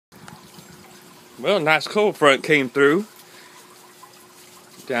Well, a nice cold front came through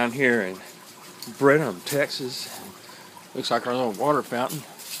down here in Brenham, Texas. Looks like our little water fountain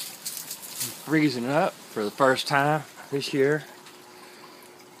freezing up for the first time this year.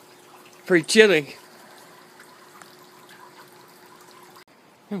 Pretty chilly.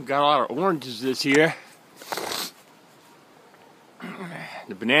 We've got a lot of oranges this year.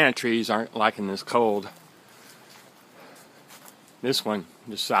 The banana trees aren't liking this cold. This one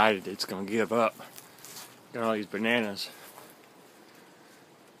decided it's going to give up. Got all these bananas.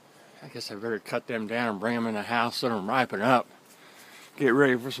 I guess I better cut them down and bring them in the house, let them ripen up. Get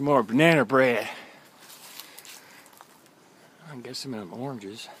ready for some more banana bread. I can get some of them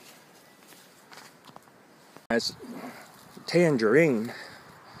oranges. That's tangerine.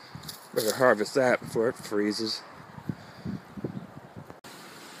 Better harvest that before it freezes.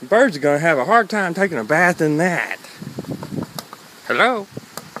 The birds are going to have a hard time taking a bath in that. Hello?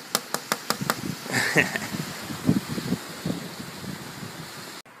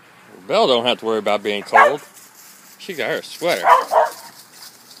 Belle don't have to worry about being cold. She got her sweater.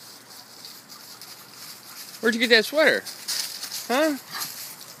 Where'd you get that sweater? Huh?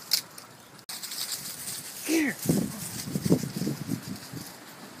 Here.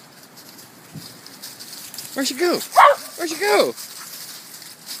 Where'd she go? Where'd she go?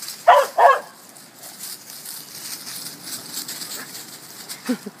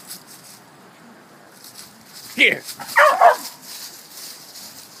 Here.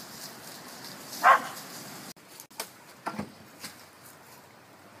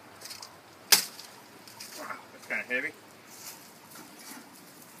 That's kind of heavy.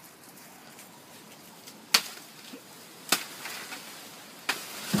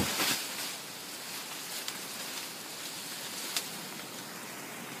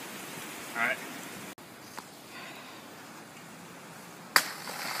 All right.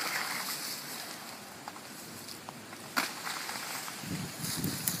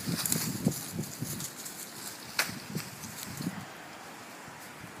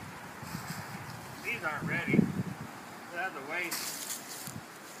 These aren't ready. They're out of the way.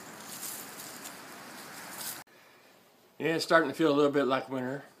 Yeah, it's starting to feel a little bit like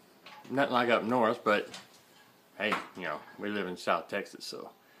winter. Nothing like up north, but hey, you know, we live in South Texas, so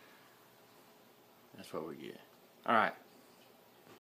that's what we get. All right.